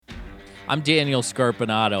I'm Daniel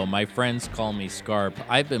Scarpinato. My friends call me Scarp.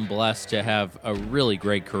 I've been blessed to have a really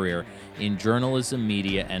great career in journalism,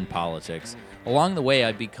 media, and politics. Along the way,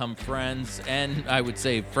 I've become friends and, I would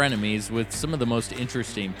say, frenemies with some of the most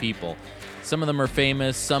interesting people. Some of them are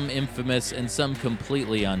famous, some infamous, and some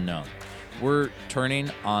completely unknown. We're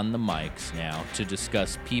turning on the mics now to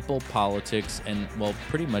discuss people, politics, and, well,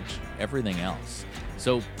 pretty much everything else.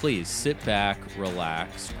 So please sit back,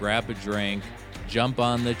 relax, grab a drink, jump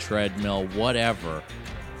on the treadmill, whatever.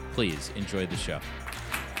 Please enjoy the show.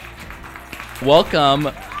 Welcome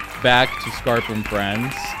back to Scarp and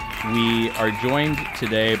Friends. We are joined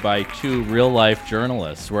today by two real-life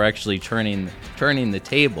journalists. We're actually turning the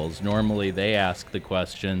tables. Normally, they ask the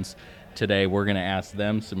questions. Today, we're going to ask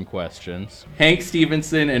them some questions. Hank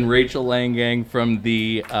Stephenson and Rachel Liengang from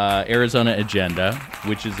the Arizona Agenda,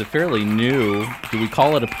 which is a fairly new, do we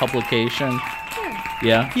call it a publication?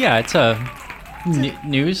 Yeah? Yeah, it's a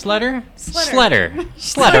newsletter? Sletter.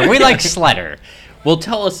 We like Sletter. Well,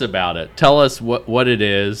 tell us about it. Tell us what it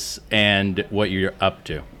is and what you're up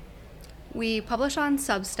to. We publish on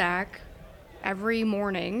Substack every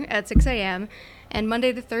morning at 6 a.m., and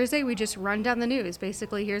Monday to Thursday, we just run down the news.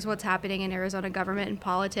 Basically, here's what's happening in Arizona government and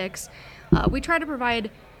politics. We try to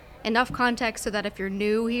provide enough context so that if you're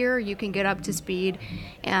new here, you can get up to speed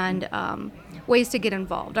and ways to get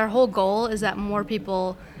involved. Our whole goal is that more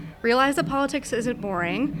people realize that politics isn't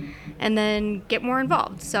boring and then get more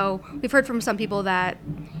involved. So we've heard from some people that,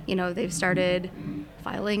 they've started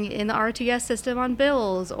filing in the RTS system on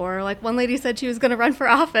bills, or like one lady said she was going to run for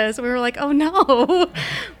office. We were like, oh no,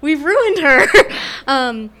 we've ruined her.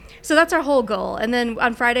 So that's our whole goal. And then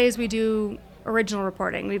on Fridays we do original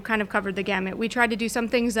reporting. We've kind of covered the gamut. We try to do some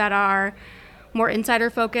things that are more insider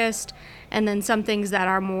focused, and then some things that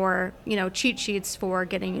are more, cheat sheets for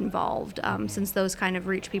getting involved, since those kind of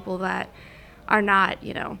reach people that are not,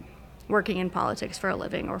 working in politics for a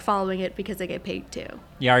living or following it because they get paid to.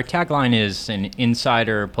 Yeah, our tagline is an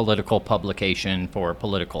insider political publication for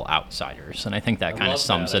political outsiders, and I think that kind of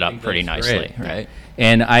sums it up pretty nicely, right?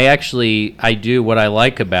 And I do, what I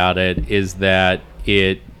like about it is that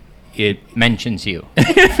it mentions you.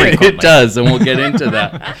 It does, and we'll get into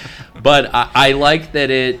that. But I like that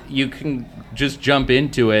you can just jump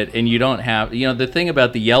into it, and you don't have, the thing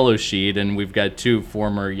about the Yellow Sheet, and we've got two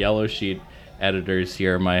former Yellow Sheet editors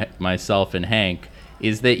here, myself and Hank,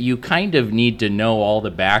 is that you kind of need to know all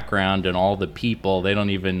the background and all the people. They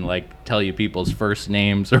don't even tell you people's first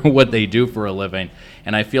names or what they do for a living.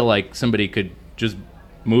 And I feel like somebody could just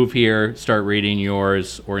move here, start reading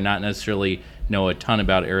yours, or not necessarily know a ton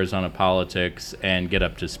about Arizona politics and get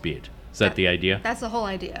up to speed. Is that the idea? That's the whole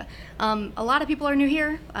idea. A lot of people are new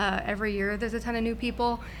here. Every year there's a ton of new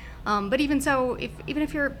people. But even so, even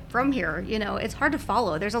if you're from here, it's hard to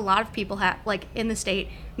follow. There's a lot of people in the state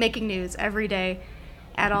making news every day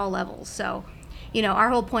at all levels. So, our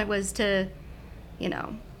whole point was to,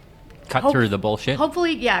 cut through the bullshit.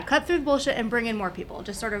 Hopefully, cut through the bullshit and bring in more people.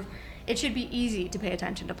 Just sort of, it should be easy to pay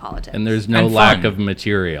attention to politics. And there's no lack of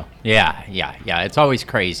material. Yeah. It's always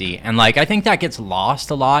crazy. And I think that gets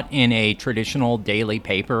lost a lot in a traditional daily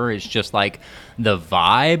paper. It's just the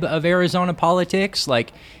vibe of Arizona politics.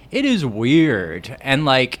 It is weird, and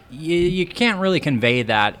you can't really convey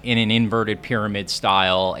that in an inverted pyramid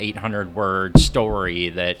style 800-word story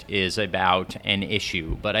that is about an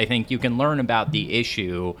issue. But I think you can learn about the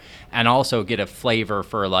issue and also get a flavor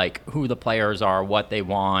for who the players are, what they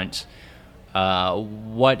want,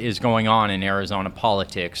 what is going on in Arizona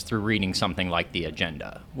politics through reading something like The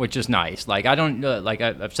Agenda, which is nice. I don't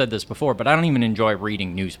I've said this before, but I don't even enjoy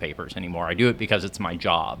reading newspapers anymore. I do it because it's my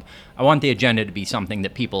job. I want The Agenda to be something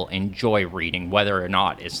that people enjoy reading, whether or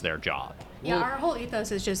not it's their job. Yeah, our whole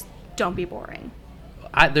ethos is just don't be boring.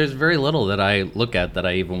 There's very little that I look at that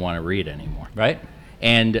I even want to read anymore. Right?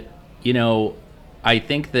 And, I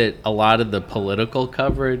think that a lot of the political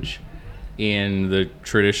coverage in the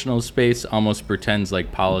traditional space almost pretends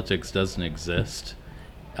like politics doesn't exist.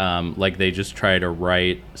 They just try to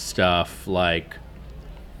write stuff I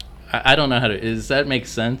don't know how to, does that make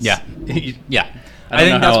sense? Yeah. Yeah. I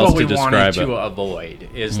think that's what we wanted to avoid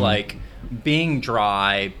is being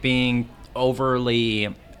dry, being overly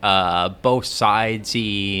both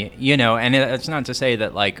sidesy, and it's not to say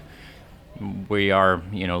that we are,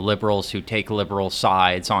 liberals who take liberal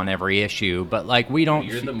sides on every issue, but we don't.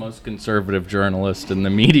 You're the most conservative journalist in the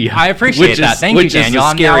media. I appreciate that. Thank you, Daniel.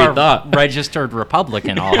 I'm now a registered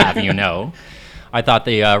Republican. I'll have you know. I thought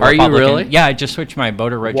the Republican. Are you really? Yeah, I just switched my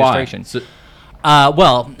voter registration. Why?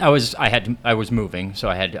 Well, I was moving, so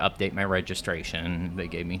I had to update my registration. They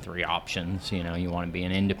gave me 3 options. You know, you want to be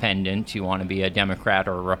an independent, you want to be a Democrat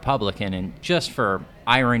or a Republican, and just for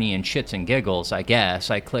irony and shits and giggles, I guess,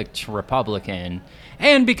 I clicked Republican.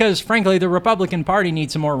 And because, frankly, the Republican Party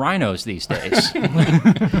needs some more rhinos these days.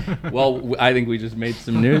 Well, I think we just made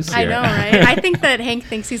some news here. I know, right? I think that Hank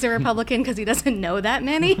thinks he's a Republican because he doesn't know that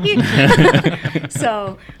many.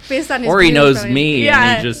 So, based on his Or he views, knows probably- me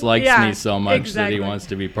and he just likes me so much exactly. that he wants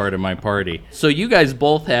to be part of my party. So you guys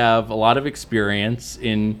both have a lot of experience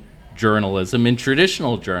in journalism, in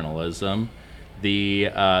traditional journalism. You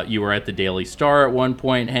were at the Daily Star at one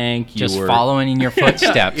point, Hank. Just following in your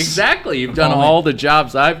footsteps. Exactly. You've done all the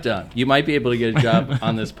jobs I've done. You might be able to get a job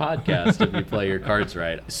on this podcast if you play your cards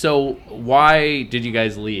right. So why did you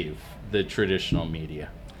guys leave the traditional media?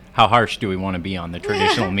 How harsh do we want to be on the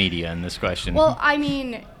traditional media in this question? Well, I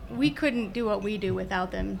mean, we couldn't do what we do without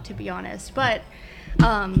them, to be honest. But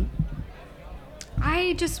I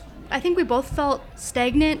think we both felt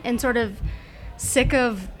stagnant and sort of sick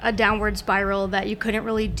of a downward spiral that you couldn't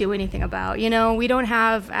really do anything about. You know, we don't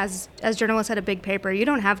have, as journalists at a big paper, you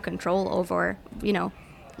don't have control over, you know,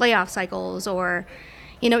 layoff cycles or,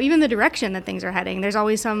 you know, even the direction that things are heading. There's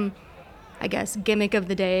always some, I guess, gimmick of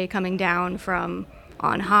the day coming down from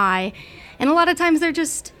on high. And a lot of times they're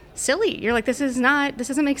just silly. You're like, this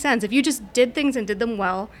doesn't make sense. If you just did things and did them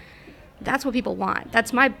well, that's what people want.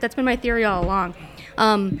 That's been my theory all along.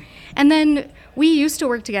 And then we used to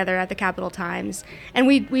work together at the Capital Times, and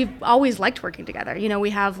we've always liked working together. You know,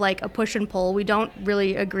 we have like a push and pull. We don't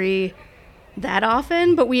really agree that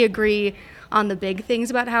often, but we agree on the big things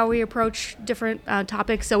about how we approach different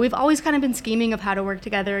topics. So we've always kind of been scheming of how to work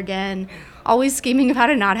together again, always scheming of how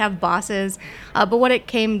to not have bosses. But what it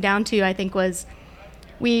came down to, I think, was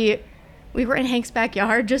we were in Hank's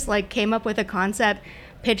backyard, just like came up with a concept,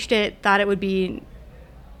 pitched it, thought it would be,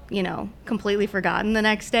 you know, completely forgotten the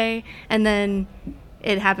next day, and then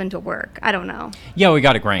it happened to work. I don't know. Yeah, we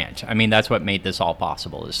got a grant. I mean, that's what made this all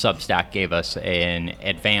possible. Is Substack gave us an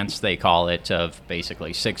advance, they call it, of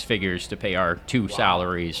basically 6 figures to pay our 2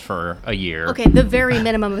 salaries for a year. Okay, the very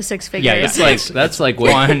minimum of 6 figures. Yeah. That's like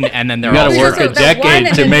what, One, and then they're you got all to work a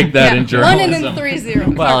decade to make that in journalism. 1 and then 3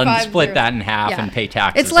 0. well, and split that in half and pay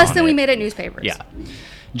taxes. It's less on than we it. made at newspapers. Yeah.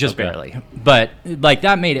 Just barely. But, like,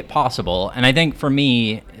 that made it possible. And I think for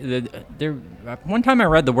me, one time I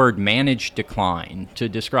read the word managed decline to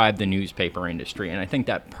describe the newspaper industry, and I think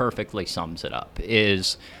that perfectly sums it up,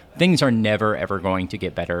 is things are never, ever going to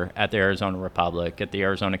get better at the Arizona Republic, at the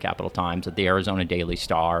Arizona Capital Times, at the Arizona Daily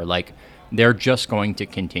Star. Like, they're just going to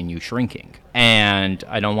continue shrinking. And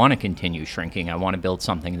I don't want to continue shrinking. I want to build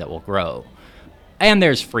something that will grow. And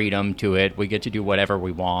there's freedom to it. We get to do whatever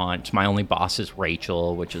we want. My only boss is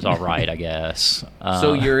Rachel, which is all right, I guess.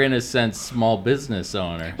 So you're, in a sense, small business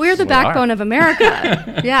owner. We're the backbone of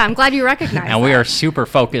America. Yeah, I'm glad you recognize that. And we are super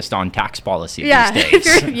focused on tax policy these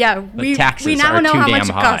if days. we taxes now are know too how damn much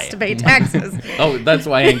it high. costs to pay taxes. Oh, that's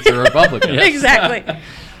why Hank's a Republican. Exactly.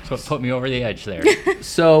 That's what put me over the edge there.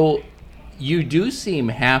 So you do seem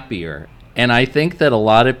happier. And I think that a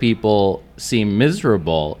lot of people seem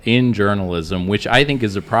miserable in journalism, which I think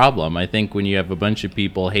is a problem. I think when you have a bunch of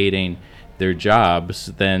people hating their jobs,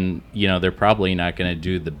 then, you know, they're probably not going to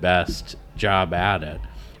do the best job at it.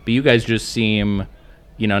 But you guys just seem,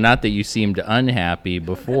 you know, not that you seemed unhappy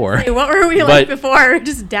before. Hey, what were we like before?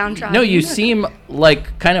 Just downtrodden. No, you seem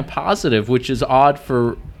like kind of positive, which is odd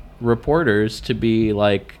for reporters to be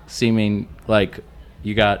like seeming like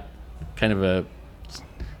you got kind of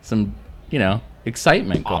some, you know,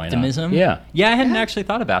 excitement going Optimism? on. Yeah. Yeah, I hadn't actually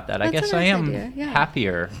thought about that. I That's guess a I nice am idea, yeah.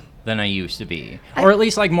 happier than I used to be. Or at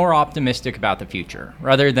least like more optimistic about the future,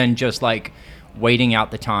 rather than just like waiting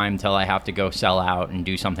out the time till I have to go sell out and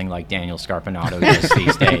do something like Daniel Scarpinato does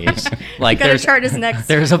these days. Like gotta chart his next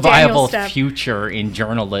there's a Daniel viable step. future in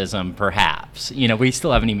journalism, perhaps. You know, we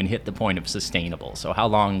still haven't even hit the point of sustainable. So how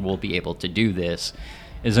long we'll be able to do this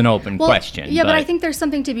is an open question. Yeah, but I think there's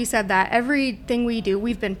something to be said that everything we do,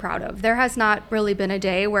 we've been proud of. There has not really been a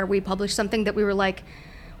day where we published something that we were like,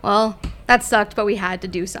 well, that sucked, but we had to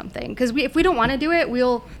do something. Because if we don't want to do it,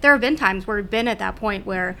 there have been times where we've been at that point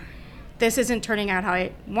where this isn't turning out how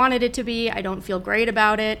I wanted it to be. I don't feel great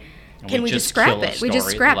about it. Can we just scrap it? We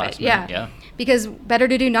just scrap it. Yeah. Because better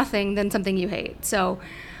to do nothing than something you hate. So,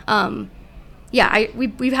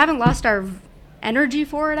 we haven't lost our energy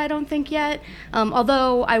for it, I don't think yet.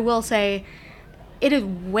 Although I will say it is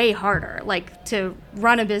way harder, like to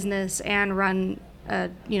run a business and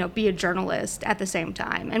be a journalist at the same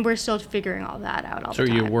time. And we're still figuring all that out all the time.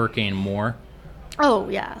 So you're working more? Oh,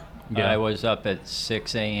 yeah. I was up at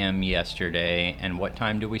 6 a.m. yesterday, and what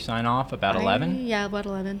time do we sign off? About 11? Yeah, about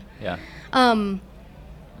 11. Yeah.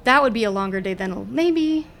 That would be a longer day than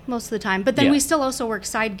maybe most of the time. But then Yeah. we still also work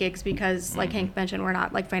side gigs because, like Hank mentioned, we're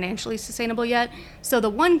not like financially sustainable yet. So the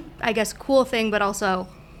one, I guess, cool thing, but also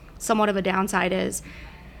somewhat of a downside is,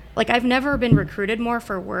 like, I've never been recruited more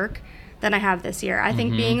for work than I have this year. I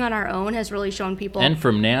think being on our own has really shown people. And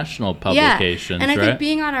from national publications, and I right? think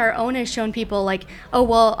being on our own has shown people, like, oh,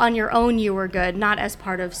 well, on your own you were good, not as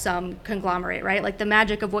part of some conglomerate, right? Like, the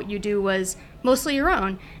magic of what you do was mostly your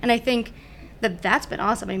own. And I think that's been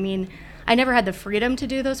awesome. I mean, I never had the freedom to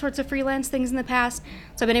do those sorts of freelance things in the past,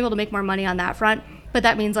 so I've been able to make more money on that front. But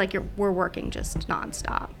that means, like, we're working just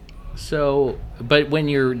nonstop. So, but when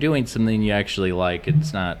you're doing something you actually like,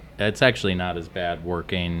 it's actually not as bad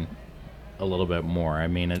working a little bit more. I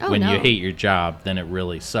mean, when you hate your job, then it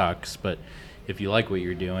really sucks. But if you like what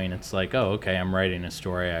you're doing, it's like, oh, okay, I'm writing a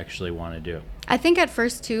story I actually want to do. I think at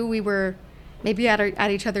first, too, we were maybe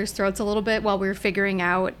at each other's throats a little bit while we were figuring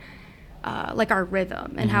out like our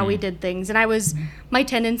rhythm and how we did things. And my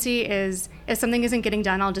tendency is, if something isn't getting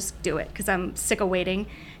done, I'll just do it because I'm sick of waiting.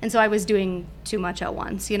 And so I was doing too much at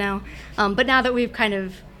once, you know? But now that we've kind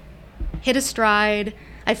of hit a stride,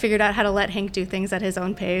 I figured out how to let Hank do things at his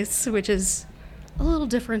own pace, which is a little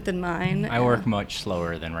different than mine. I work much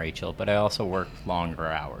slower than Rachel, but I also work longer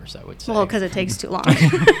hours, I would say. Well, because it takes too long.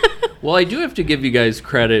 Well, I do have to give you guys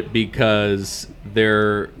credit because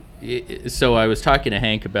so I was talking to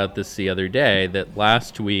Hank about this the other day, that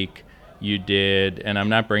last week you did, and I'm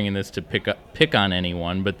not bringing this to pick on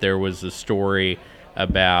anyone, but there was a story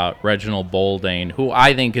about Reginald Boldane, who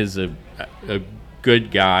I think is a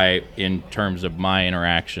good guy in terms of my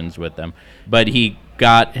interactions with him. But he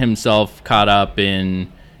got himself caught up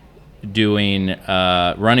in doing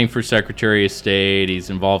running for Secretary of State.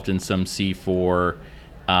 He's involved in some C4,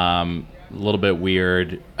 a little bit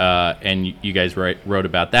weird, and you guys wrote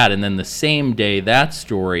about that. And then the same day that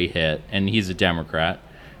story hit, and he's a Democrat,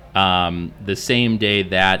 the same day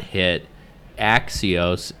that hit,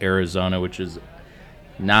 Axios, Arizona, which is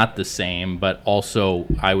not the same, but also,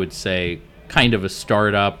 I would say, kind of a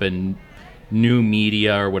startup and new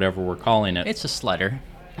media or whatever we're calling it. It's a slutter.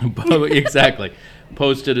 Exactly.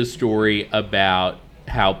 Posted a story about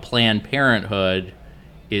how Planned Parenthood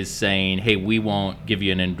is saying, hey, we won't give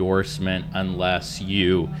you an endorsement unless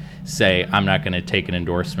you say, I'm not going to take an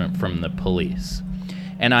endorsement from the police.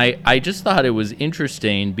 And I just thought it was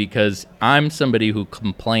interesting because I'm somebody who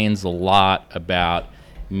complains a lot about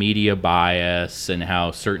media bias and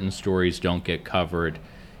how certain stories don't get covered.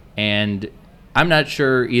 And I'm not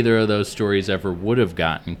sure either of those stories ever would have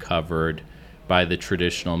gotten covered by the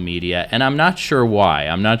traditional media. And I'm not sure why.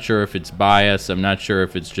 I'm not sure if it's bias. I'm not sure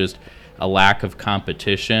if it's just a lack of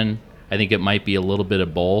competition. I think it might be a little bit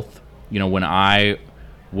of both. You know, when I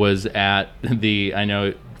was at I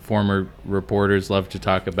know former reporters love to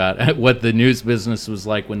talk about what the news business was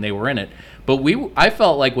like when they were in it. But I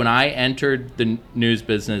felt like when I entered the news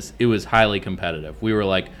business, it was highly competitive. We were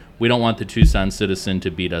like, we don't want the Tucson Citizen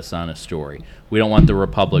to beat us on a story. We don't want the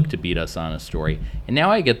Republic to beat us on a story. And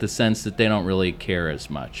now I get the sense that they don't really care as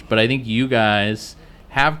much. But I think you guys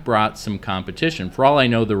have brought some competition. For all I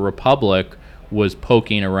know, the Republic was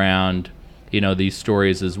poking around, these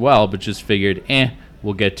stories as well, but just figured,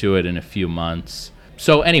 we'll get to it in a few months.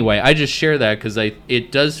 So anyway, I just share that because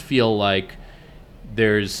it does feel like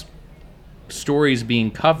there's stories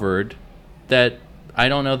being covered that I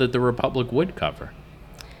don't know that the Republic would cover.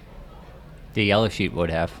 The Yellow Sheet would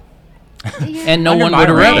have. Yeah. And no one would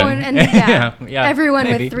have read it. And, everyone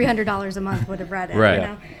maybe. with $300 a month would have read it.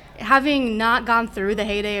 Right. Having not gone through the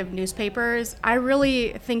heyday of newspapers, I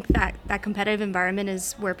really think that competitive environment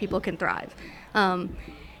is where people can thrive.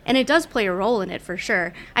 And it does play a role in it for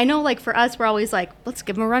sure. I know, like, for us, we're always like, let's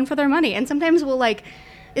give them a run for their money. And sometimes we'll,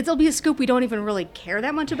 it'll be a scoop we don't even really care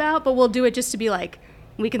that much about, but we'll do it just to be like,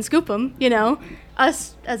 we can scoop them,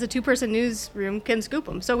 Us, as a two-person newsroom, can scoop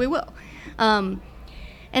them, so we will. And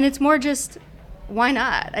it's more just, why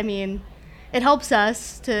not? I mean, it helps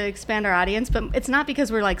us to expand our audience, but it's not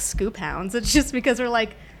because we're, scoop hounds. It's just because we're,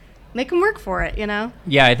 make them work for it,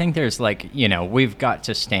 Yeah, I think there's we've got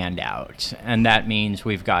to stand out, and that means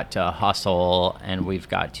we've got to hustle, and we've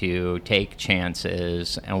got to take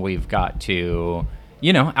chances, and we've got to,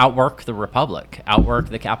 outwork the Republic, outwork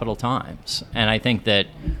the Capital Times. And I think that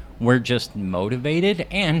we're just motivated,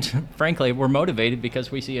 and frankly, we're motivated because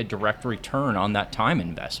we see a direct return on that time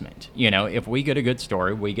investment. If we get a good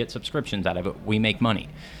story, we get subscriptions out of it, we make money.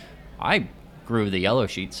 I grew the Yellow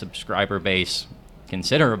Sheet subscriber base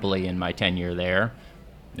considerably in my tenure there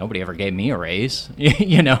nobody ever gave me a raise,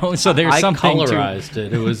 you know. So there's something I colorized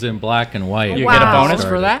it. It was in black and white. You Wow. get a bonus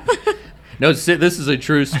for that? No, this is a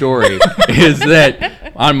true story. Is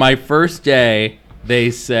that on my first day,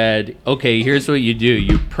 they said, okay, here's what you do.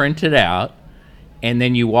 You print it out, and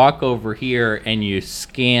then you walk over here and you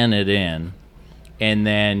scan it in, and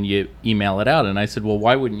then you email it out. And I said, well,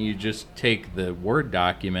 why wouldn't you just take the Word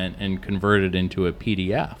document and convert it into a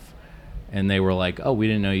PDF? And they were like, oh, we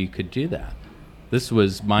didn't know you could do that. This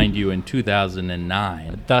was, mind you, in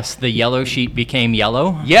 2009. Thus, the yellow sheet became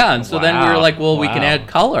yellow? Yeah, and so then we were Wow. like, well, we can Wow. add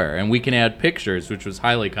color and we can add pictures, which was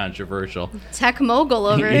highly controversial. Tech mogul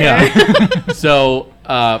over here. Yeah. So,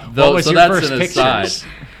 What was so your that's first an aside. pictures?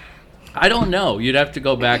 I don't know. You'd have to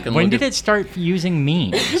go back and When look did at it start using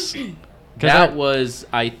memes? 'Cause that. Was,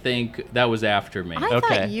 I think, that was after me. I Okay.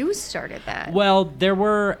 thought you started that. Well, there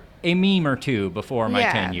were a meme or two before my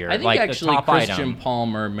Yeah. tenure. I think like actually the top Christian item.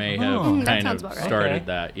 Palmer may have Oh. That kind sounds of about right. started Okay.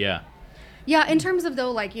 that. Yeah. Yeah, in terms of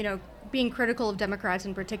though, like, you know, being critical of Democrats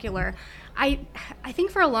in particular, I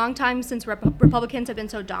think for a long time, since Republicans have been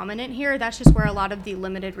so dominant here, that's just where a lot of the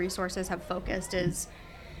limited resources have focused. Is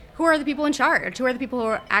who are the people in charge? Who are the people who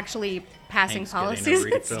are actually passing Hank's getting a policies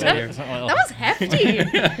and refill stuff? here. That was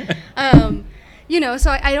hefty. You know,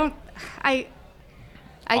 so I don't. I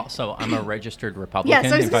Also, I'm a registered Republican. Yeah,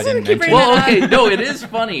 so I was if I gonna didn't keep mention. bringing Well, that okay, no, it is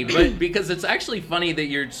funny, but because it's actually funny that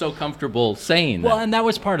you're so comfortable saying that. Well, and that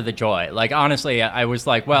was part of the joy. Like, honestly, I was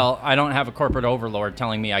like, well, I don't have a corporate overlord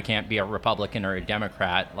telling me I can't be a Republican or a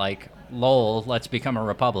Democrat. Like, lol, let's become a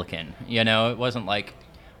Republican. You know, it wasn't like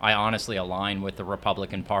I honestly align with the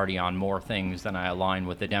Republican Party on more things than I align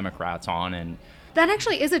with the Democrats on. And That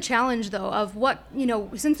actually is a challenge, though, of what, you know,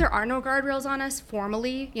 since there are no guardrails on us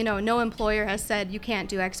formally, you know, no employer has said you can't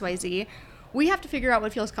do X, Y, Z. We have to figure out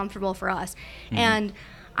what feels comfortable for us. And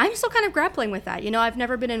I'm still kind of grappling with that. You know, I've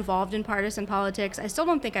never been involved in partisan politics. I still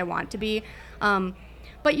don't think I want to be.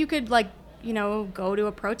 But you could, like, you know, go to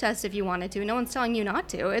a protest if you wanted to. No one's telling you not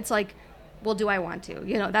to. It's like, well, do I want to?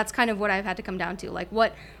 You know, that's kind of what I've had to come down to. Like,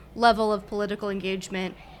 what level of political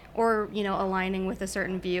engagement or, you know, aligning with a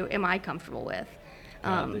certain view am I comfortable with?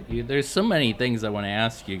 There's so many things I want to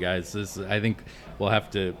ask you guys. I think we'll have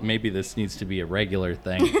to, maybe this needs to be a regular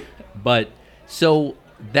thing. But so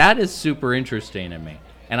that is super interesting to me.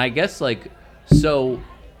 And I guess, like, so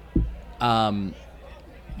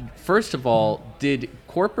first of all, did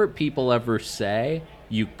corporate people ever say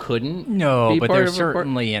you couldn't no, be but part there's of a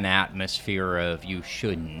certainly an atmosphere of you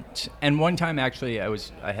shouldn't. And one time, actually,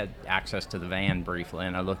 I had access to the van briefly,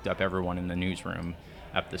 and I looked up everyone in the newsroom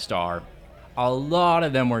at the Star. A lot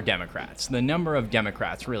of them were Democrats. The number of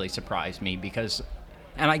Democrats really surprised me because,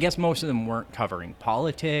 and I guess most of them weren't covering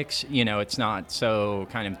politics. You know, it's not so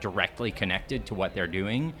kind of directly connected to what they're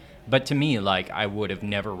doing. But to me, like, I would have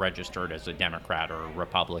never registered as a Democrat or a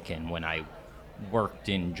Republican when I worked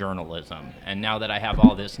in journalism. And now that I have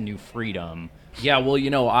all this new freedom. Yeah, well, you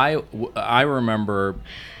know, I remember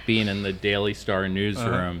being in the Daily Star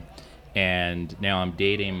newsroom, and now I'm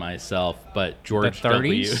dating myself, but George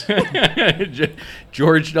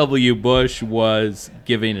George W. Bush was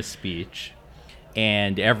giving a speech,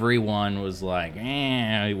 and everyone was like,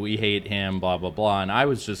 we hate him, blah, blah, blah. And I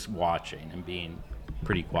was just watching and being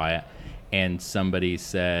pretty quiet. And somebody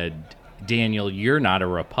said, Daniel, you're not a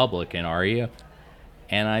Republican, are you?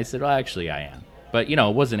 And I said, well, actually, I am. But, you know,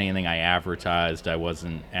 it wasn't anything I advertised. I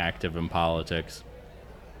wasn't active in politics.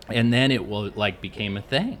 And then it became a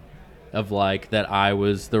thing of, like, that I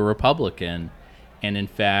was the Republican. And, in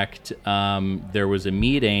fact, there was a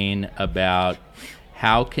meeting about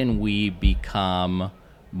how can we become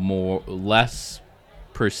less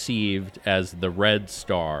perceived as the red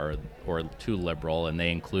star or too liberal, and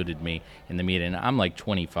they included me in the meeting. I'm like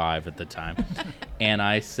 25 at the time. And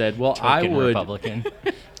I said, well, I Token would... Republican.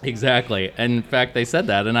 Exactly. And in fact, they said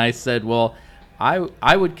that. And I said, well,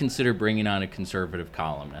 I would consider bringing on a conservative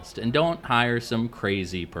columnist. And don't hire some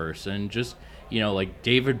crazy person. Just, you know, like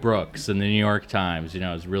David Brooks in the New York Times, you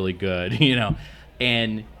know, is really good, you know.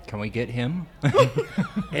 And Can we get him?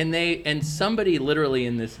 and somebody literally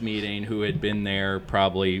in this meeting who had been there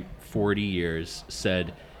probably 40 years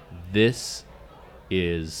said, this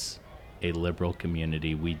is a liberal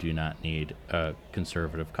community. We do not need a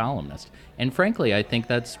conservative columnist. And frankly, I think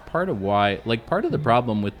that's part of why, like, part of the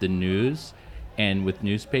problem with the news and with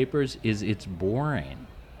newspapers is it's boring.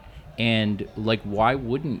 And, like, why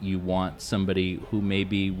wouldn't you want somebody who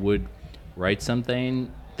maybe would write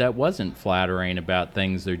something that wasn't flattering about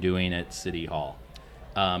things they're doing at City Hall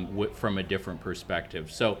from a different perspective?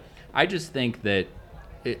 So I just think that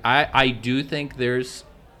I do think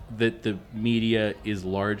that the media is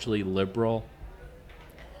largely liberal.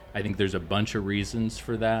 I think there's a bunch of reasons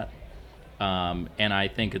for that. And I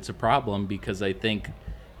think it's a problem because I think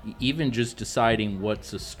even just deciding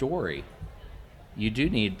what's a story, you do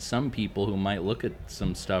need some people who might look at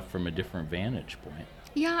some stuff from a different vantage point.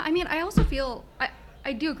 Yeah, I mean, I also feel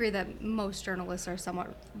I do agree that most journalists are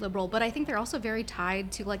somewhat liberal, but I think they're also very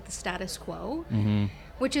tied to like the status quo,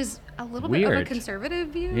 which is a little bit of a conservative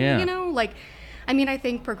view. Yeah. You know, like, I mean, I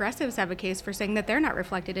think progressives have a case for saying that they're not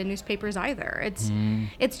reflected in newspapers either.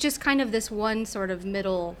 It's just kind of this one sort of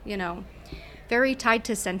middle, you know, very tied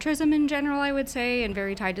to centrism in general, I would say, and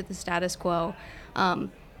very tied to the status quo.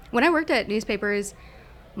 When I worked at newspapers,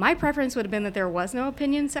 my preference would have been that there was no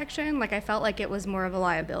opinion section. Like, I felt like it was more of a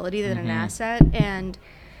liability than an asset, and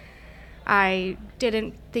I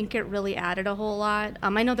didn't think it really added a whole lot.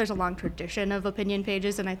 I know there's a long tradition of opinion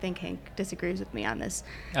pages, and I think Hank disagrees with me on this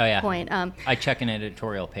point. I check an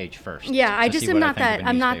editorial page first. Yeah, I just am not that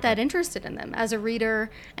I'm not that interested in them. As a reader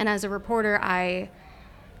and as a reporter, I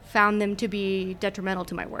found them to be detrimental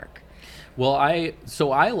to my work. Well, I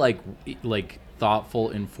like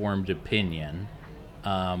thoughtful, informed opinion.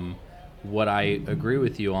 What I agree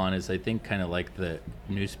with you on is I think kind of like the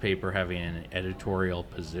newspaper having an editorial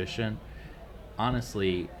position.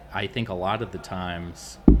 Honestly, I think a lot of the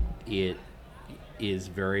times it is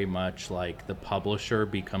very much like the publisher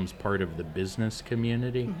becomes part of the business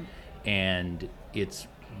community, and it's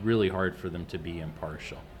really hard for them to be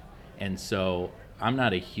impartial. And so I'm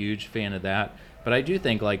not a huge fan of that, but I do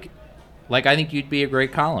think like I think you'd be a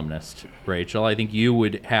great columnist, Rachel. I think you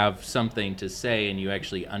would have something to say and you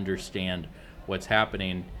actually understand what's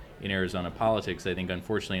happening in Arizona politics. I think,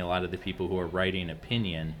 unfortunately, a lot of the people who are writing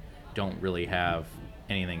opinion don't really have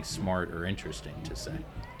anything smart or interesting to say.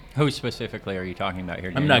 Who specifically are you talking about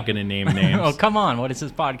here, Daniel? I'm not going to name names. Oh, come on. What is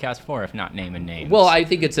this podcast for if not naming names? Well, I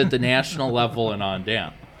think it's at the national level and on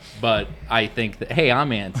down. But I think that, hey,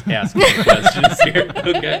 I'm asking questions here,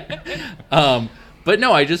 okay? But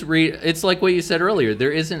no, I just read, it's like what you said earlier.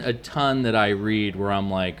 There isn't a ton that I read where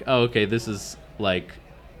I'm like, oh, okay, this is like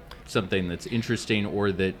something that's interesting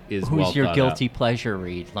or that is well thought out. Who's your guilty pleasure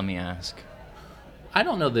read, let me ask? I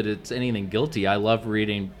don't know that it's anything guilty. I love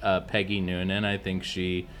reading Peggy Noonan. I think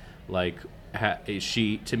she, like,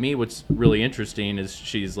 to me, what's really interesting is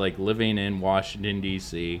she's like living in Washington,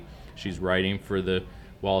 D.C. She's writing for the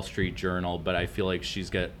Wall Street Journal, but I feel like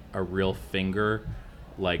she's got a real finger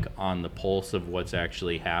like on the pulse of what's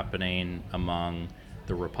actually happening among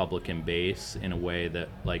the Republican base in a way that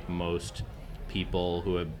like most people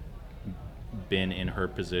who have been in her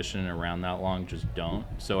position around that long just don't.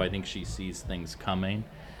 So I think she sees things coming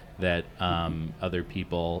that other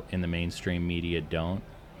people in the mainstream media don't.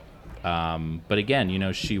 But again, you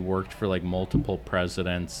know, she worked for like multiple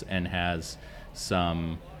presidents and has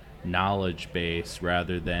some knowledge base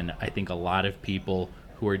rather than I think a lot of people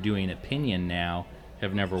who are doing opinion now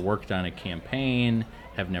have never worked on a campaign,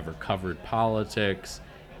 have never covered politics.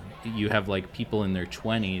 You have like people in their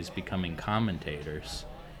 20s becoming commentators,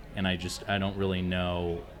 and I don't really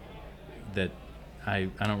know that I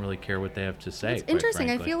don't really care what they have to say. It's interesting.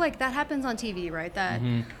 Frankly. I feel like that happens on TV, right? That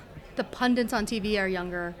the pundits on TV are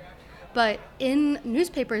younger, but in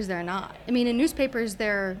newspapers they're not. I mean, in newspapers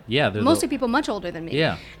they're mostly people much older than me.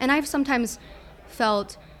 Yeah. And I've sometimes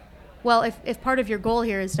felt, well, if part of your goal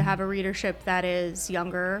here is to have a readership that is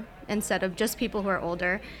younger instead of just people who are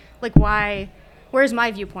older, like where's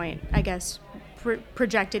my viewpoint, I guess,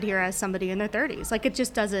 projected here as somebody in their 30s? Like it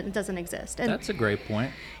just doesn't exist. And that's a great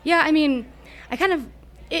point. Yeah, I mean,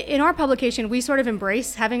 in our publication, we sort of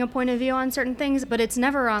embrace having a point of view on certain things, but it's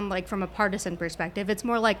never on like from a partisan perspective. It's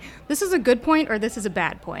more like this is a good point or this is a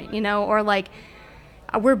bad point, you know, or like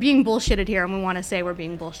we're being bullshitted here and we want to say we're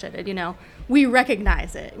being bullshitted, you know. We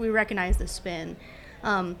recognize it. We recognize the spin.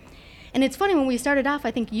 And it's funny, when we started off,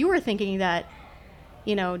 I think you were thinking that,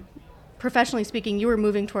 you know, professionally speaking, you were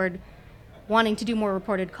moving toward wanting to do more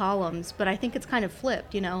reported columns, but I think it's kind of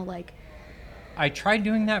flipped, you know, like. I tried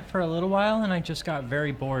doing that for a little while and I just got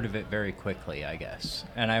very bored of it very quickly, I guess.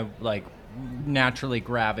 And I like naturally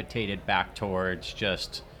gravitated back towards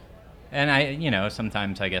just, and I, you know,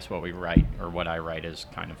 sometimes I guess what we write or what I write is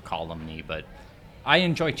kind of columny, but I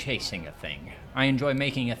enjoy chasing a thing. I enjoy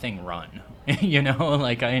making a thing run. You know,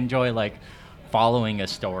 like I enjoy like following a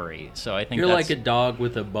story. So I think you're like a dog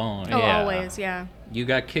with a bone. Oh, yeah. Always, yeah. You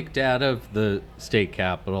got kicked out of the state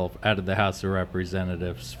capitol, out of the House of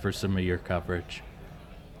Representatives for some of your coverage.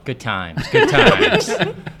 Good times, good times.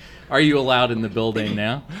 Are you allowed in the building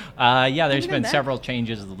now? Yeah, there's Even been that. several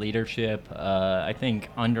changes of the leadership. I think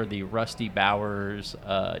under the Rusty Bowers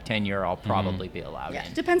tenure, I'll probably be allowed Yeah,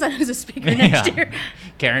 in. depends on who's a speaker next Yeah. year.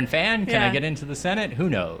 Karen Fan, can I Yeah. get into the Senate? Who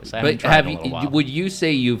knows? I haven't But tried in a little while. would you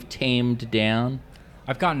say you've tamed down?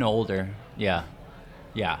 I've gotten older. Yeah.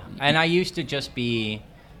 Yeah. And I used to just be,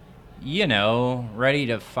 ready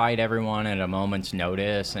to fight everyone at a moment's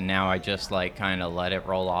notice. And now I just like kind of let it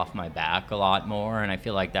roll off my back a lot more. And I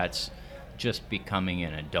feel like that's just becoming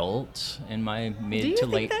an adult in my you mid to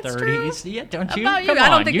think late that's 30s. true? Yeah, don't you? About you? Come I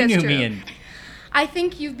don't on, think you that's knew me true. in. I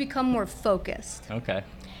think you've become more focused Okay,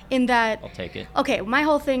 in that. I'll take it. Okay, my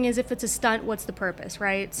whole thing is if it's a stunt, what's the purpose,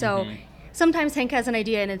 right? So sometimes Hank has an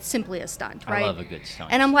idea and it's simply a stunt, right? I love a good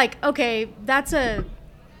stunt. And I'm like, okay, that's a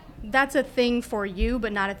thing for you,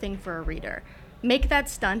 but not a thing for a reader. Make that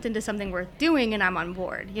stunt into something worth doing, and I'm on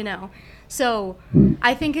board, So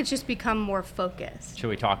I think it's just become more focused. Should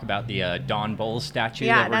we talk about the Don Bowles statue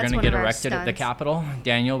Yeah, that we're that's going to one get of our erected at the stunts. Capitol?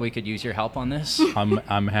 Daniel, we could use your help on this.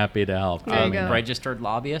 I'm happy to help. There you go. Registered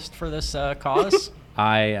lobbyist for this cause.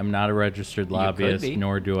 I am not a registered lobbyist, be.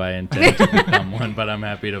 nor do I intend to become one, but I'm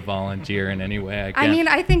happy to volunteer in any way I can. I mean,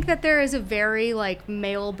 I think that there is a very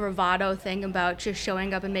male bravado thing about just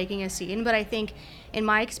showing up and making a scene, but I think in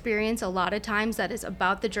my experience, a lot of times that is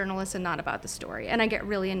about the journalist and not about the story, and I get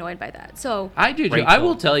really annoyed by that. So I do too. Rachel. I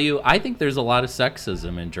will tell you, I think there's a lot of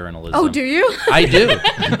sexism in journalism. oh, do you? I do.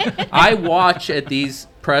 I watch at these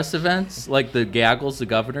press events, like the gaggles the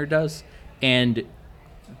governor does, and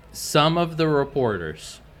some of the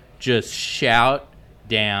reporters just shout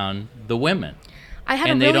down the women. I had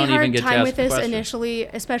And a they really don't even hard get to time ask with the this question. initially,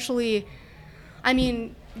 especially, I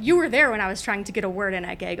mean, you were there when I was trying to get a word in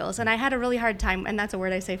at Gaggles, and I had a really hard time, and that's a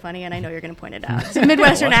word I say funny, and I know you're going to point it out. It's a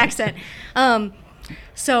Midwestern accent.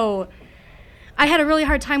 So I had a really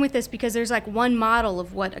hard time with this because there's one model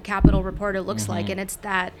of what a Capitol reporter looks like, and it's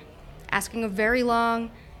that asking a very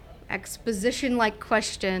long exposition-like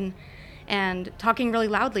question and talking really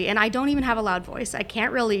loudly. And I don't even have a loud voice. I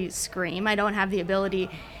can't really scream. I don't have the ability.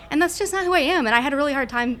 And that's just not who I am. And I had a really hard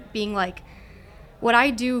time being like, what I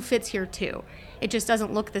do fits here too. It just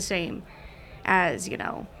doesn't look the same as,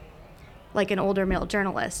 like an older male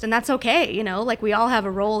journalist. And that's okay, we all have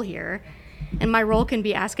a role here. And my role can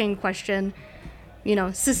be asking a question,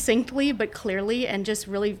 succinctly but clearly, and just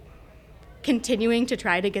really continuing to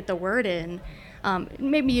try to get the word in.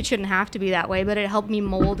 Maybe it shouldn't have to be that way, but it helped me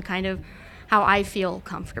mold kind of how I feel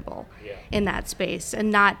comfortable in that space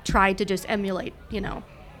and not try to just emulate,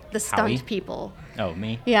 the stunt Howie? people. Oh,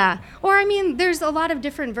 me? Yeah. Or, I mean, there's a lot of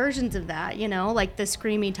different versions of that, like the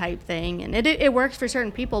screamy type thing. And it works for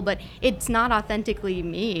certain people, but it's not authentically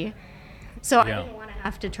me. So I didn't want to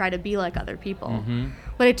have to try to be like other people.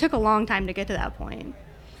 But it took a long time to get to that point.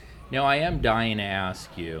 Now, I am dying to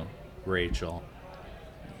ask you, Rachel,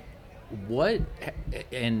 what,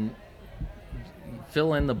 and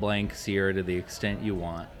fill in the blanks here to the extent you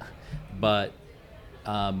want, but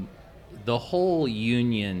the whole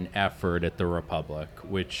union effort at the Republic,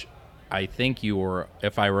 which I think you were,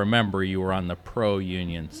 if I remember, you were on the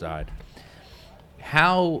pro-union side.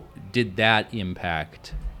 How did that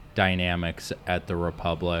impact dynamics at the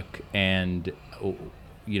Republic? And,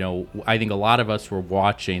 I think a lot of us were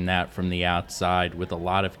watching that from the outside with a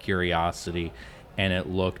lot of curiosity, and it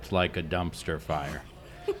looked like a dumpster fire.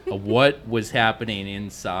 What was happening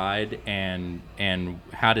inside, and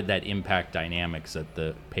how did that impact dynamics at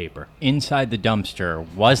the paper? Inside the dumpster,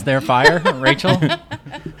 was there fire, Rachel?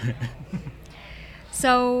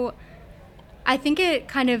 So I think it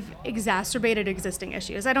kind of exacerbated existing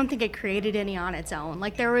issues. I don't think it created any on its own.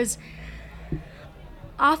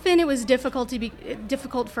 Often it was difficult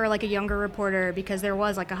for a younger reporter because there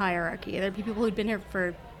was a hierarchy. There'd be people who'd been here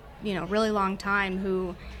for, really long time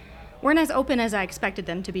who weren't as open as I expected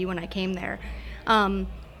them to be when I came there.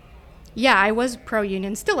 I was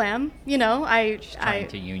pro-union, still am. Trying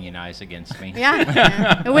to unionize against me.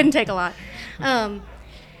 Yeah, it wouldn't take a lot.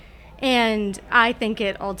 And I think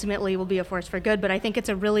it ultimately will be a force for good, but I think it's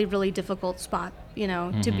a really, really difficult spot,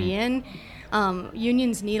 to be in.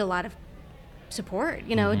 Unions need a lot of support,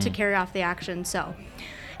 to carry off the action. So,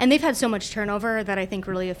 and they've had so much turnover that I think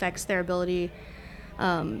really affects their ability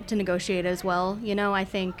to negotiate as well. I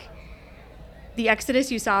think the exodus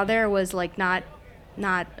you saw there was not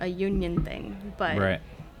a union thing, but Right.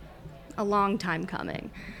 a long time coming.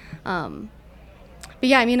 But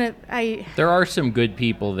yeah, I mean, There are some good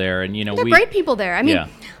people there, and they're great people there. I mean, Yeah.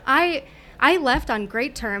 I left on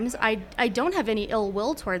great terms. I don't have any ill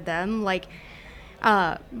will toward them. Like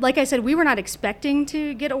I said, we were not expecting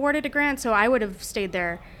to get awarded a grant, so I would have stayed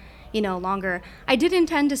there, longer. I did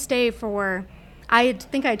intend to stay for, I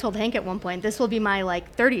think I told Hank at one point, this will be my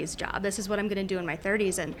 30s job. This is what I'm going to do in my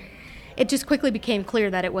 30s. And it just quickly became clear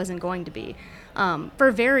that it wasn't going to be,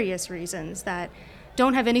 for various reasons that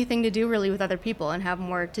don't have anything to do really with other people and have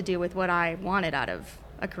more to do with what I wanted out of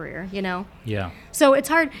a career, Yeah. So it's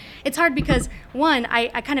hard because, one,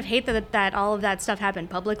 I kind of hate that all of that stuff happened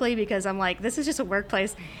publicly, because I'm like, this is just a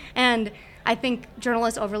workplace. And I think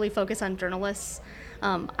journalists overly focus on journalists.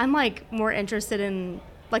 I'm more interested in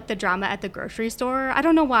the drama at the grocery store. I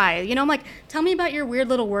don't know why. I'm like, tell me about your weird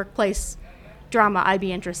little workplace drama. I'd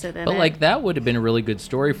be interested in it. But that would have been a really good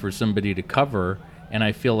story for somebody to cover. And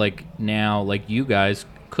I feel like now, you guys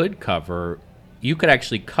could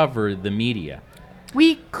actually cover the media.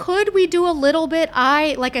 We do a little bit.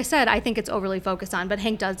 Like I said, I think it's overly focused on, but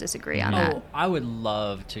Hank does disagree on that. I would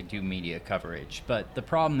love to do media coverage, but the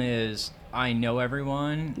problem is I know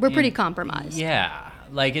everyone. We're pretty compromised. Yeah.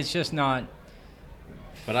 It's just not.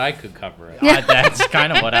 But I could cover it. That's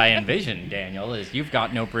kind of what I envision, Daniel, is you've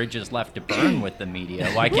got no bridges left to burn with the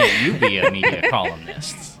media. Why can't you be a media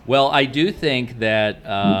columnist? Well, I do think that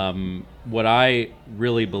what I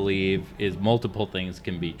really believe is multiple things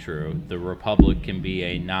can be true. The Republic can be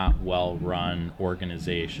a not well-run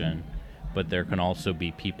organization, but there can also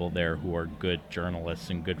be people there who are good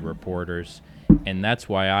journalists and good reporters. And that's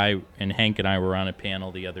why Hank and I were on a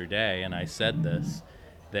panel the other day, and I said this,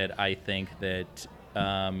 that I think that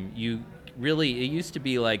it used to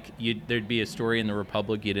be there'd be a story in the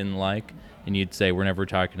Republic you didn't like, and you'd say, we're never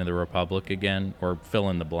talking to the Republic again, or fill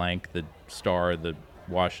in the blank, the Star, the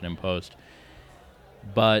Washington Post.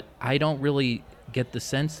 But I don't really get the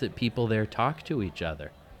sense that people there talk to each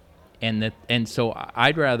other. And so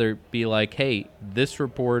I'd rather be like, hey, this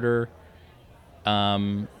reporter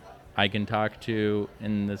I can talk to,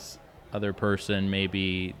 and this other person,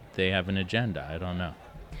 maybe they have an agenda. I don't know.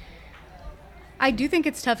 I do think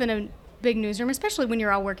it's tough in a big newsroom, especially when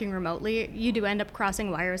you're all working remotely. You do end up crossing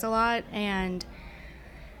wires a lot, and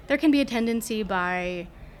there can be a tendency by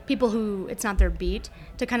people who it's not their beat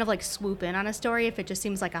to kind of swoop in on a story if it just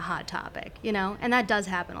seems like a hot topic, and that does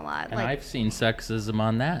happen a lot. And I've seen sexism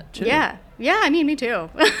on that too. Yeah, me too.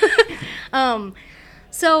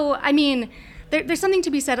 So there's something to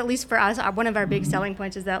be said, at least for us. One of our big selling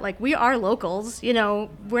points is that we are locals.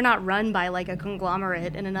 We're not run by a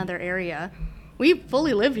conglomerate in another area. We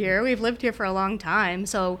fully live here. We've lived here for a long time.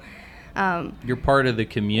 So you're part of the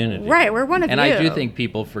community. Right, we're one of and you. And I do think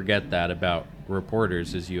people forget that about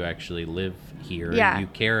reporters, is you actually live here. Yeah. You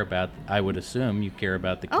care about, I would assume, you care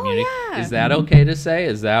about the community. Oh, yeah. Is that okay to say?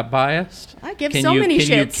 Is that biased? I give many shits.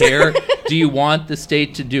 Can you care? Do you want the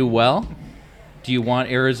state to do well? Do you want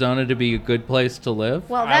Arizona to be a good place to live?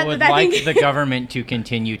 Well, I would like the government to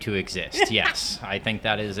continue to exist, yes. I think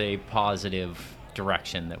that is a positive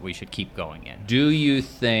direction that we should keep going in. Do you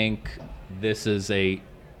think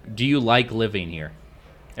do you like living here?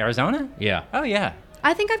 Arizona? Yeah. Oh, yeah.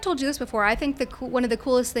 I think I've told you this before. I think one of the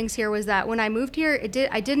coolest things here was that when I moved here,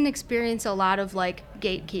 I didn't experience a lot of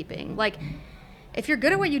gatekeeping. If you're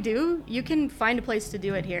good at what you do, you can find a place to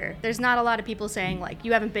do it here. There's not a lot of people saying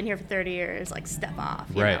you haven't been here for 30 years, step off.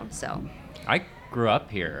 You know? So I grew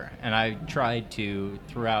up here, and I tried to,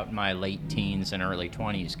 throughout my late teens and early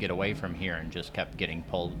 20s, get away from here and just kept getting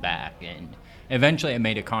pulled back. And eventually I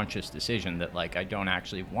made a conscious decision that I don't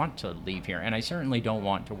actually want to leave here, and I certainly don't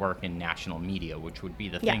want to work in national media, which would be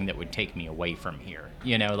the thing that would take me away from here.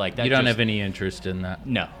 That you don't have any interest in that?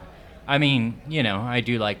 No. I mean, I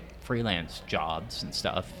do freelance jobs and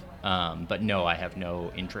stuff, but no, I have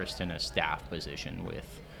no interest in a staff position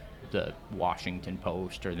with the Washington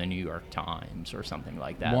Post or the New York Times or something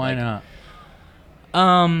like that. Why not?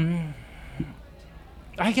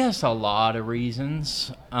 I guess a lot of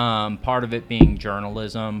reasons. Part of it being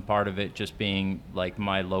journalism, part of it just being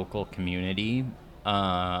my local community.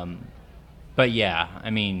 But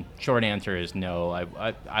yeah, short answer is no.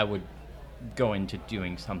 I would go into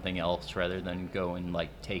doing something else rather than go and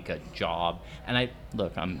take a job. And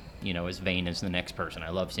I'm as vain as the next person. I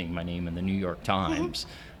love seeing my name in the New York Times.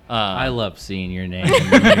 I love seeing your name in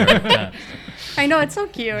the New York Times. I know, it's so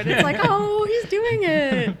cute. It's oh, he's doing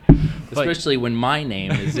it. Especially when my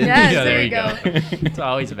name is in yes, the there you go. It's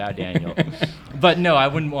always about Daniel. But no, I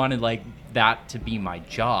wouldn't want to that to be my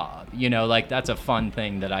job. That's a fun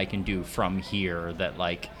thing that I can do from here that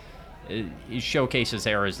it showcases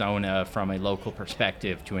Arizona from a local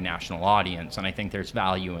perspective to a national audience, and I think there's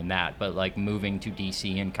value in that. But moving to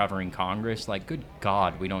DC and covering Congress, good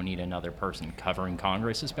God, we don't need another person covering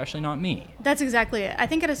Congress, especially not me. That's exactly it. I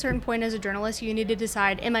think at a certain point as a journalist, you need to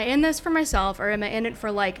decide, am I in this for myself, or am I in it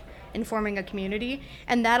for informing a community?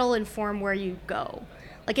 And that'll inform where you go.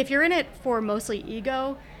 Like if you're in it for mostly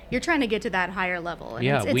ego, you're trying to get to that higher level. And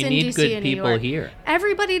Yeah, it's we in need DC good and New people York. here.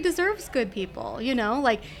 Everybody deserves good people, you know,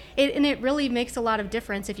 like and it really makes a lot of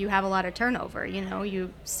difference if you have a lot of turnover, you know,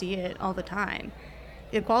 you see it all the time.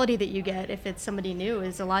 The quality that you get if it's somebody new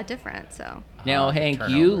is a lot different. So Now, Hank,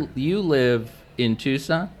 turnover. you live in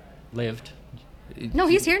Tucson? Lived. no,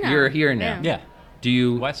 he's here now. You're here now. Yeah. Do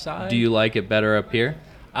you West Side. Do you like it better up here?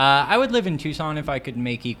 I would live in Tucson if I could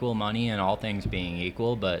make equal money and all things being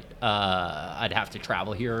equal, but I'd have to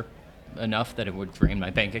travel here enough that it would drain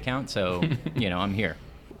my bank account. So, I'm here.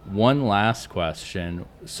 One last question.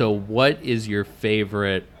 So, what is your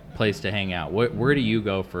favorite place to hang out? Where do you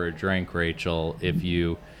go for a drink, Rachel, if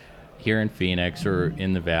you here in Phoenix or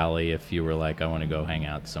in the Valley, if you were like, I want to go hang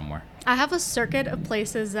out somewhere? I have a circuit of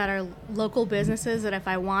places that are local businesses that if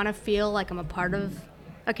I want to feel like I'm a part of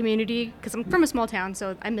a community, because I'm from a small town,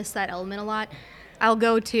 so I miss that element a lot, I'll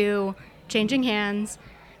go to Changing Hands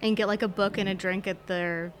and get like a book and a drink at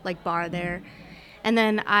their like bar there. And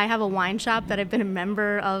then I have a wine shop that I've been a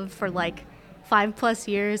member of for like 5+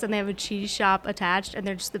 years, and they have a cheese shop attached, and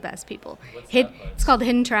they're just the best people. It's called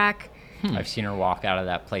Hidden Track. I've seen her walk out of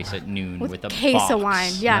that place at noon with a case box. of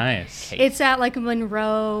wine. Yeah, Nice. It's at like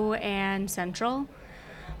Monroe and Central,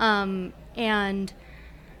 and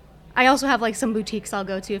I also have like some boutiques I'll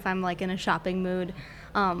go to if I'm like in a shopping mood.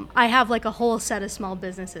 I have like a whole set of small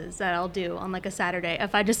businesses that I'll do on like a Saturday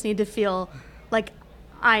if I just need to feel like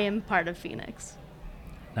I am part of Phoenix.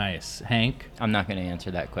 Nice. Hank? I'm not going to answer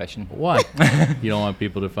that question. What? You don't want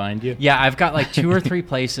people to find you? Yeah, I've got like 2 or 3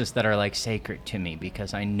 places that are like sacred to me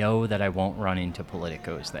because I know that I won't run into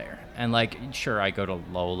politicos there. And like, sure, I go to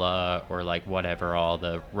Lola or like whatever, all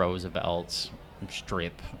the Roosevelt's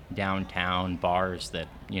strip downtown bars that,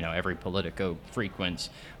 every politico frequents.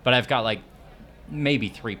 But I've got like maybe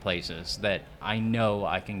 3 places that I know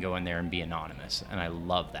I can go in there and be anonymous. And I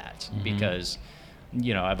love that because,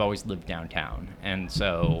 I've always lived downtown. And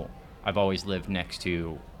so I've always lived next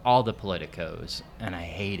to all the politicos, and I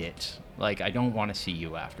hate it. Like, I don't want to see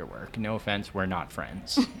you after work. No offense, we're not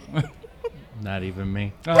friends. Not even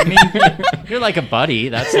me. I mean, you're like a buddy.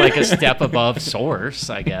 That's like a step above source,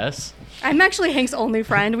 I guess. I'm actually Hank's only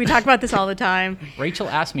friend. We talk about this all the time. Rachel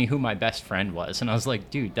asked me who my best friend was, and I was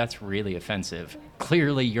like, dude, that's really offensive.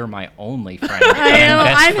 Clearly, you're my only friend. I know,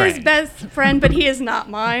 I'm friend. his best friend, but he is not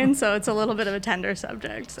mine, so it's a little bit of a tender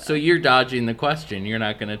subject. So you're dodging the question. You're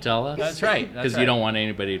not going to tell us? That's right. Because you don't want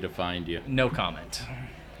anybody to find you. No comment.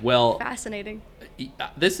 Well, Fascinating.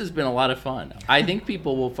 this has been a lot of fun. I think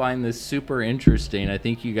people will find this super interesting. I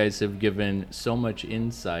think you guys have given so much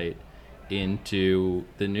insight into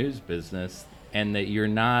the news business, and that you're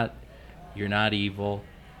not evil.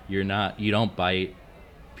 You don't bite.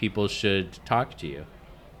 People should talk to you.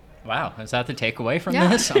 Wow, is that the takeaway from Yeah,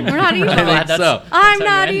 this? we're not evil. I think so. I'm how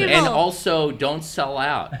not you end it. evil. And also, don't sell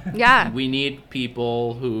out. Yeah. We need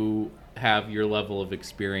people who have your level of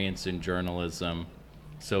experience in journalism.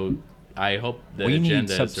 So I hope the We need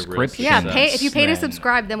agenda is a real subscriptions. Yeah, success. if you pay to Man.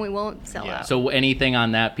 subscribe, then we won't sell Yeah. out. So anything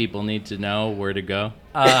on that people need to know where to go?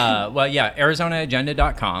 Well, yeah,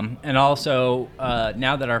 ArizonaAgenda.com. And also,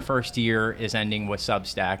 now that our first year is ending with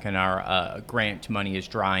Substack and our grant money is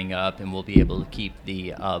drying up and we'll be able to keep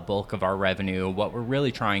the bulk of our revenue, what we're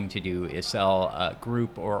really trying to do is sell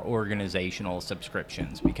group or organizational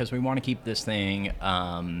subscriptions because we want to keep this thing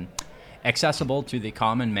accessible to the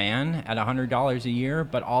common man at $100 a year,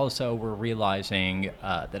 but also we're realizing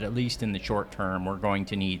that at least in the short term, we're going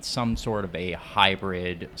to need some sort of a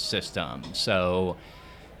hybrid system. So,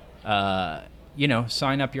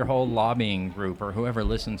 sign up your whole lobbying group or whoever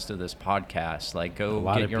listens to this podcast. Like, go A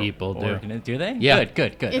lot get of your people do. Do they? Yeah.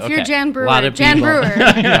 Good. If Okay. you're Jan Brewer, lot of Jan people. Brewer,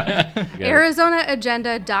 Yeah.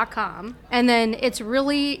 ArizonaAgenda.com, and then it's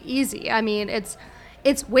really easy. I mean, it's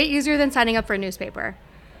way easier than signing up for a newspaper.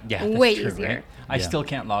 Yeah, that's way true, easier. right? I Yeah. still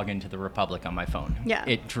can't log into the Republic on my phone. Yeah.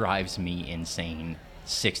 It drives me insane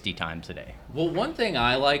 60 times a day. Well, one thing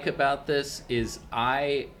I like about this is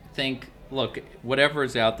I think, look,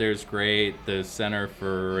 whatever's out there is great, the Center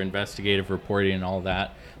for Investigative Reporting and all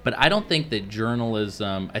that, but I don't think that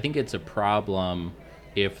journalism, I think it's a problem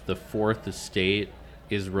if the fourth estate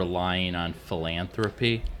is relying on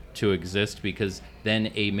philanthropy to exist, because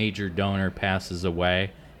then a major donor passes away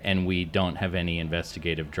and we don't have any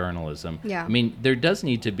investigative journalism. Yeah. I mean, there does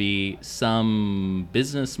need to be some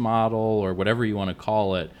business model or whatever you want to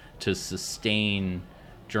call it to sustain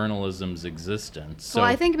journalism's existence. So Well,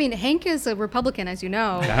 I mean, Hank is a Republican, as you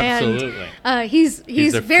know. Absolutely. And, he's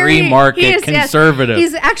a very free market he is, yes. conservative.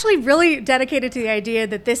 He's actually really dedicated to the idea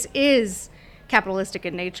that this is capitalistic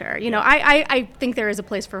in nature. You know, I think there is a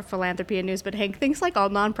place for philanthropy in news, but Hank thinks like all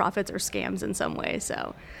nonprofits are scams in some way.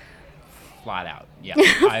 So Flat out, yeah.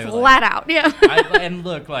 flat out, yeah. And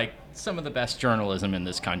look, like some of the best journalism in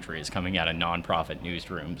this country is coming out of nonprofit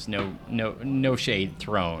newsrooms. No shade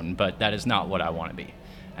thrown, but that is not what I want to be.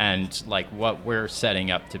 And like what we're setting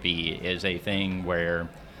up to be is a thing where,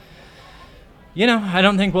 you know, I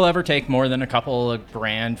don't think we'll ever take more than a couple of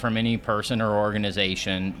grand from any person or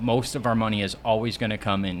organization. Most of our money is always going to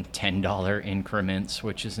come in $10 increments,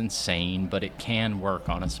 which is insane, but it can work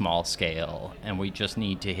on a small scale. And we just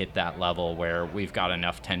need to hit that level where we've got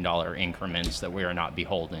enough $10 increments that we are not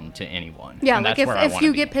beholden to anyone. Yeah, and like that's where I if wanna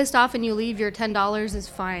you be. get pissed off and you leave, your $10 is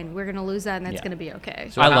fine. We're going to lose that, and that's Yeah. going to be okay.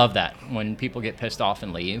 So I love that when people get pissed off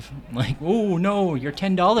and leave. Like, oh no, you're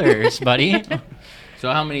 $10, buddy.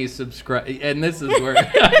 So how many subscribe? And this is where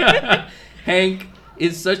Hank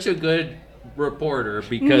is such a good reporter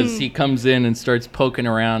because he comes in and starts poking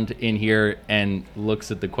around in here and looks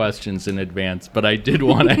at the questions in advance. But I did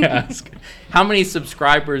want to ask, how many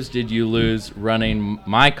subscribers did you lose running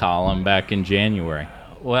my column back in January?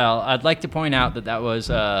 Well, I'd like to point out that was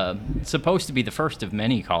supposed to be the first of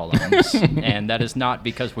many columns, and that is not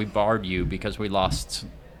because we barred you, because we lost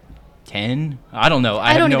 10? I don't know. I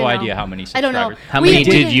have don't no even know. idea how many I don't subscribers. know. How We many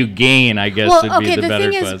did didn't- you gain, I guess, Well, would okay, be the the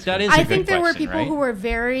better thing is, question. That is a I good think there were question, people right? who were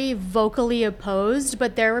very vocally opposed,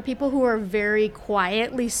 but there were people who were very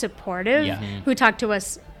quietly supportive, Yeah. who talked to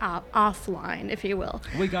us offline, if you will.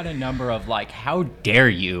 We got a number of like, how dare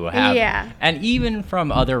you have. Yeah. And even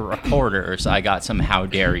from other reporters, I got some how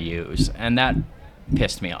dare yous, and that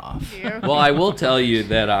pissed me off. Well, I will tell you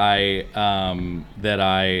that I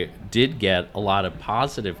did get a lot of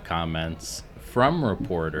positive comments from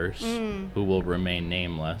reporters who will remain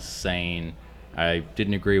nameless, saying, I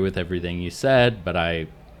didn't agree with everything you said, but I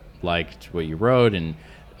liked what you wrote, and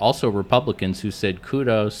also Republicans who said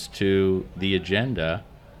kudos to the agenda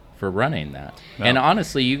for running that. Well- And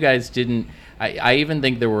honestly, you guys didn't. I even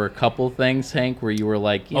think there were a couple things, Hank, where you were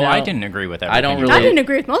like, you know, I didn't agree with everything. I don't you really- I didn't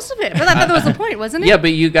agree with most of it, but that was the point, wasn't it? Yeah,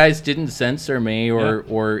 but you guys didn't censor me, or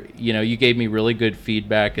Yeah. or you know, you gave me really good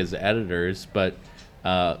feedback as editors, but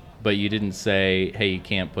you didn't say, hey, you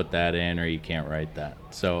can't put that in or you can't write that.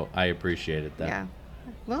 So I appreciated that. Yeah.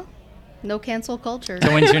 Well, no cancel culture.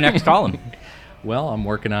 So when's your next column? Well, I'm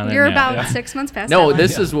working on it. You're now. about 6 months past No, that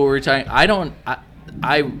this one. is what we're talking.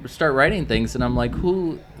 I start writing things and I'm like,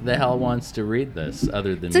 who the hell wants to read this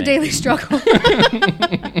other than It's me? a daily struggle.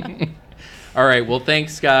 All right. Well,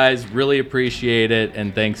 thanks, guys. Really appreciate it,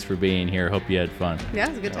 and thanks for being here. Hope you had fun. Yeah, it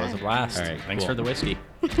was a good That was a time. blast. All right, Thanks cool. for the whiskey.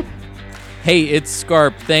 Hey, it's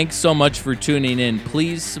Scarp. Thanks so much for tuning in.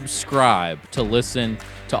 Please subscribe to listen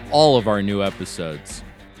to all of our new episodes.